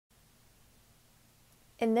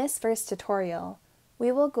In this first tutorial,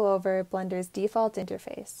 we will go over Blender's default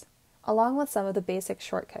interface, along with some of the basic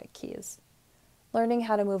shortcut keys, learning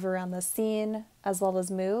how to move around the scene, as well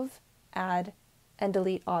as move, add, and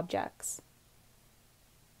delete objects.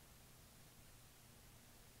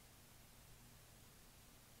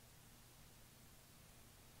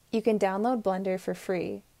 You can download Blender for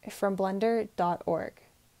free from blender.org.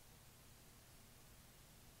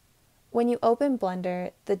 When you open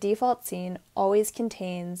Blender, the default scene always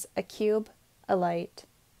contains a cube, a light,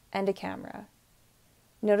 and a camera.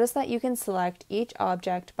 Notice that you can select each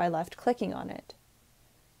object by left-clicking on it.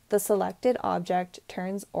 The selected object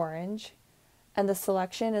turns orange, and the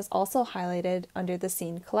selection is also highlighted under the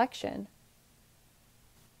scene collection.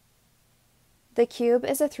 The cube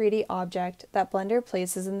is a 3D object that Blender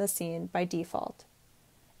places in the scene by default.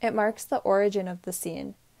 It marks the origin of the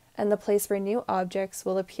scene and the place where new objects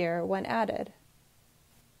will appear when added.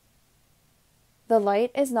 The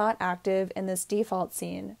light is not active in this default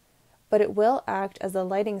scene, but it will act as a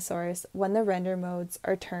lighting source when the render modes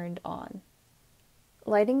are turned on.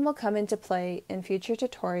 Lighting will come into play in future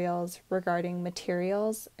tutorials regarding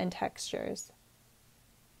materials and textures.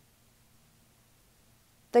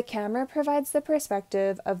 The camera provides the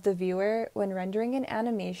perspective of the viewer when rendering an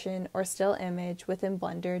animation or still image within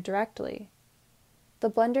Blender directly. The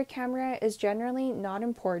Blender camera is generally not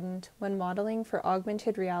important when modeling for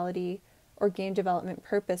augmented reality or game development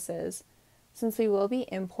purposes, since we will be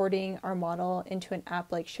importing our model into an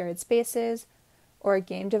app like Shared Spaces or a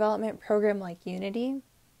game development program like Unity.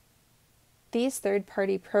 These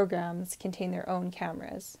third-party programs contain their own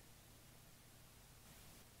cameras.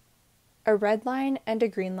 A red line and a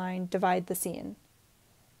green line divide the scene.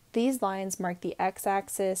 These lines mark the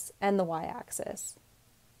x-axis and the y-axis.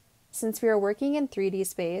 Since we are working in 3D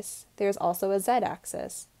space, there is also a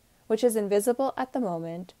z-axis, which is invisible at the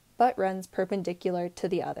moment, but runs perpendicular to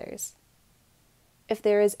the others. If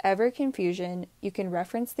there is ever confusion, you can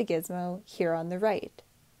reference the gizmo here on the right.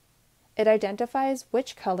 It identifies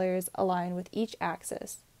which colors align with each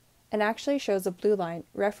axis, and actually shows a blue line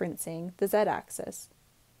referencing the z-axis.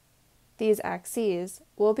 These axes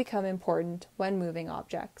will become important when moving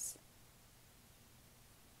objects.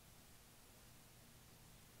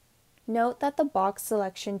 Note that the box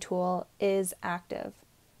selection tool is active.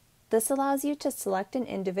 This allows you to select an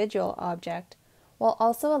individual object while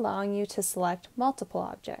also allowing you to select multiple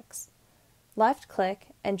objects. Left-click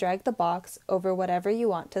and drag the box over whatever you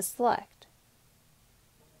want to select.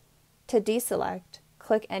 To deselect,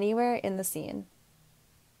 click anywhere in the scene.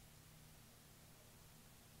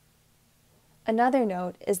 Another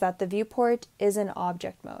note is that the viewport is in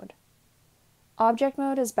object mode. Object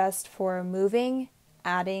mode is best for moving,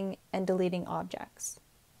 adding, and deleting objects.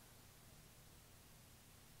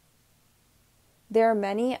 There are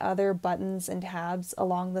many other buttons and tabs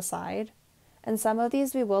along the side, and some of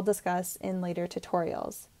these we will discuss in later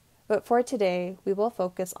tutorials, but for today we will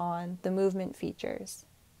focus on the movement features.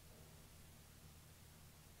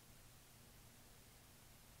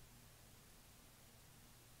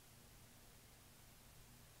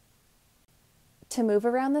 To move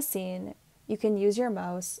around the scene, you can use your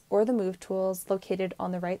mouse or the move tools located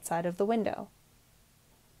on the right side of the window.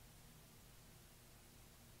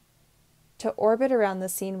 To orbit around the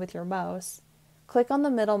scene with your mouse, click on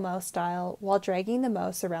the middle mouse dial while dragging the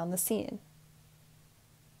mouse around the scene.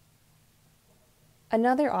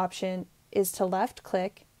 Another option is to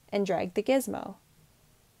left-click and drag the gizmo.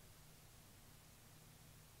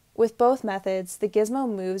 With both methods, the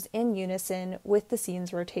gizmo moves in unison with the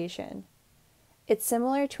scene's rotation. It's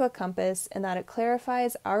similar to a compass in that it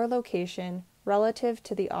clarifies our location relative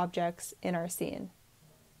to the objects in our scene.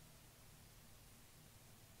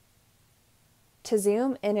 To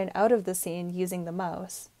zoom in and out of the scene using the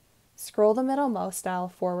mouse, scroll the middle mouse dial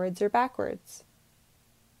forwards or backwards.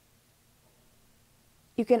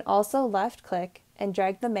 You can also left-click and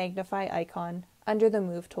drag the magnify icon under the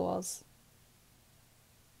move tools.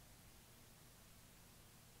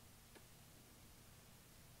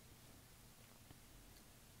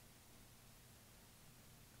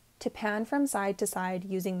 To pan from side to side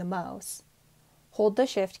using the mouse, hold the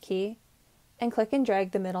Shift key and click and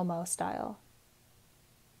drag the middle mouse dial.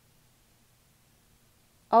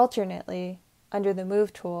 Alternately, under the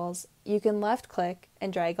Move tools, you can left-click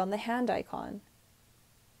and drag on the hand icon.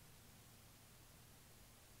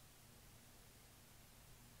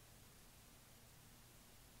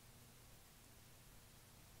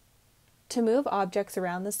 To move objects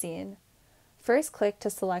around the scene, first click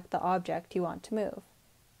to select the object you want to move.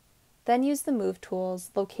 Then use the Move tools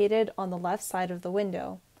located on the left side of the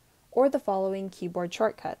window, or the following keyboard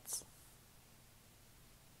shortcuts.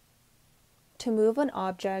 To move an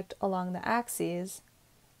object along the axes,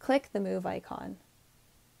 click the Move icon.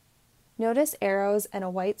 Notice arrows and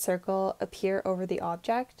a white circle appear over the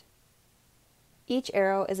object. Each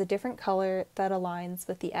arrow is a different color that aligns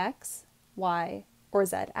with the X, Y, or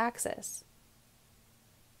Z axis.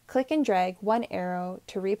 Click and drag one arrow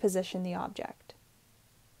to reposition the object.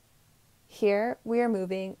 Here, we are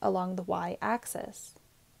moving along the Y axis.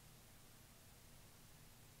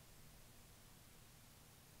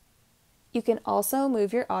 You can also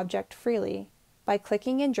move your object freely by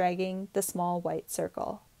clicking and dragging the small white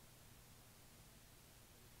circle.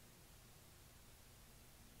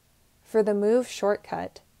 For the Move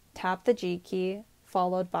shortcut, tap the G key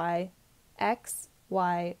followed by X,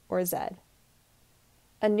 Y, or Z.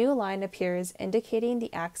 A new line appears indicating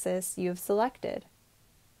the axis you have selected.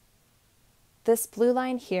 This blue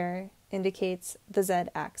line here indicates the Z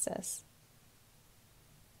axis.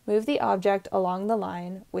 Move the object along the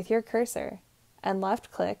line with your cursor and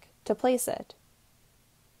left-click to place it.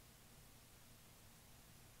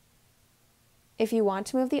 If you want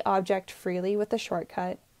to move the object freely with the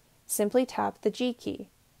shortcut, simply tap the G key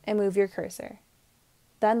and move your cursor,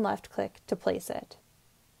 then left-click to place it.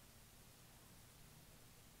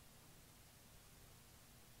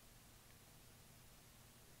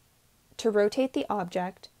 To rotate the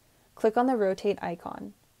object, click on the Rotate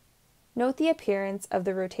icon. Note the appearance of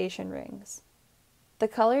the rotation rings. The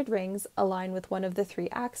colored rings align with one of the three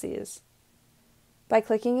axes. By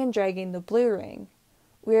clicking and dragging the blue ring,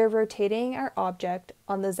 we are rotating our object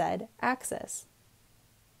on the Z axis.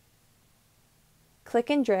 Click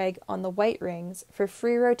and drag on the white rings for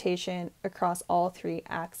free rotation across all three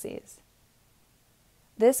axes.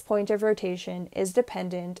 This point of rotation is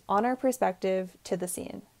dependent on our perspective to the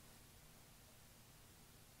scene.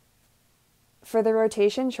 For the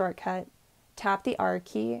rotation shortcut, tap the R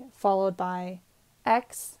key followed by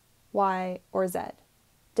X, Y, or Z,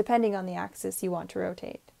 depending on the axis you want to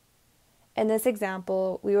rotate. In this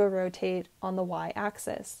example, we will rotate on the Y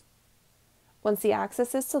axis. Once the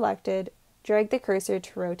axis is selected, drag the cursor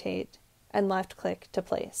to rotate and left-click to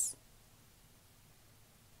place.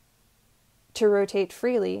 To rotate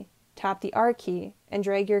freely, tap the R key and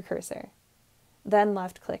drag your cursor, then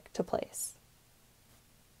left-click to place.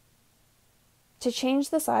 To change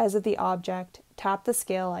the size of the object, tap the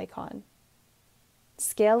Scale icon.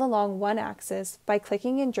 Scale along one axis by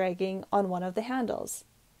clicking and dragging on one of the handles.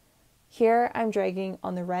 Here I'm dragging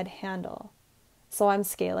on the red handle, so I'm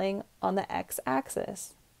scaling on the X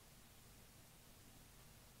axis.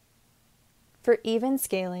 For even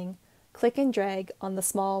scaling, click and drag on the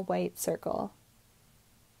small white circle.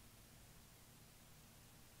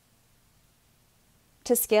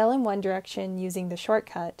 To scale in one direction using the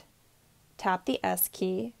shortcut, tap the S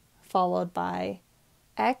key followed by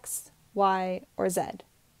X, Y, or Z.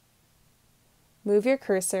 Move your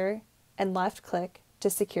cursor and left-click to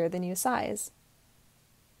secure the new size.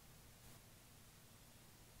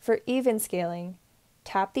 For even scaling,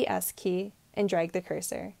 tap the S key and drag the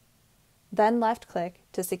cursor, then left-click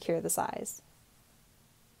to secure the size.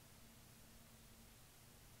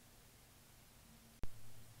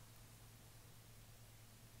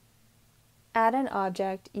 Add an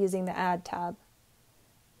object using the Add tab.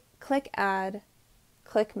 Click Add,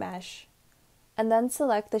 click Mesh, and then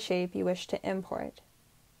select the shape you wish to import.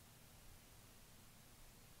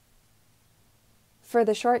 For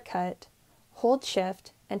the shortcut, hold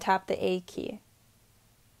Shift and tap the A key.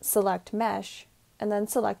 Select Mesh, and then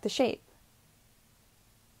select the shape.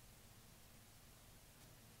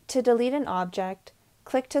 To delete an object,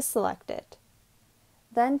 click to select it.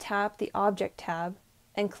 Then tap the Object tab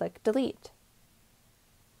and click Delete.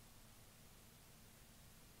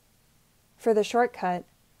 For the shortcut,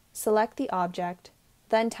 select the object,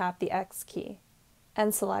 then tap the X key,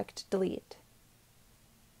 and select Delete.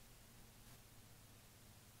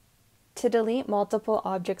 To delete multiple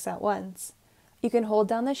objects at once, you can hold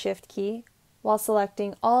down the Shift key while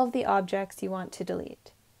selecting all of the objects you want to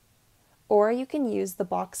delete, or you can use the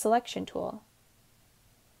box selection tool.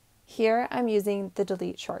 Here I'm using the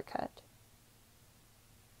Delete shortcut.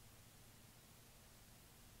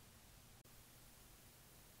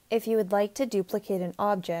 If you would like to duplicate an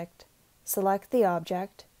object, select the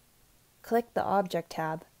object, click the Object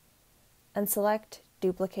tab, and select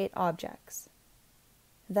Duplicate Objects.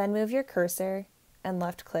 Then move your cursor and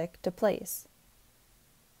left-click to place.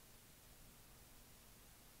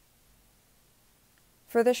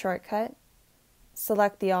 For the shortcut,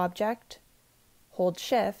 select the object, hold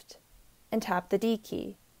Shift, and tap the D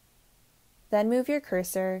key. Then move your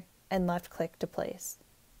cursor and left-click to place.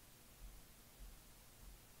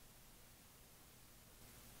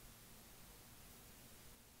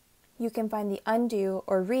 You can find the Undo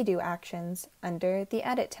or Redo actions under the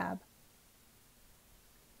Edit tab.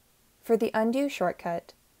 For the Undo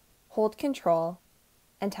shortcut, hold Ctrl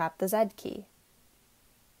and tap the Z key.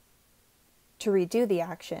 To redo the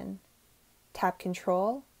action, tap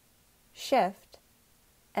Ctrl, Shift,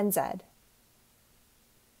 and Z.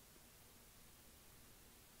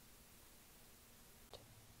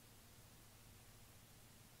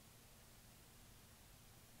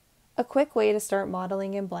 A quick way to start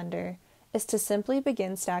modeling in Blender is to simply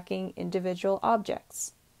begin stacking individual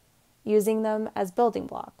objects, using them as building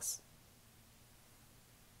blocks.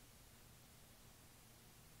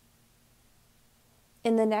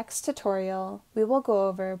 In the next tutorial, we will go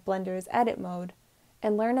over Blender's edit mode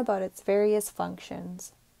and learn about its various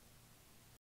functions.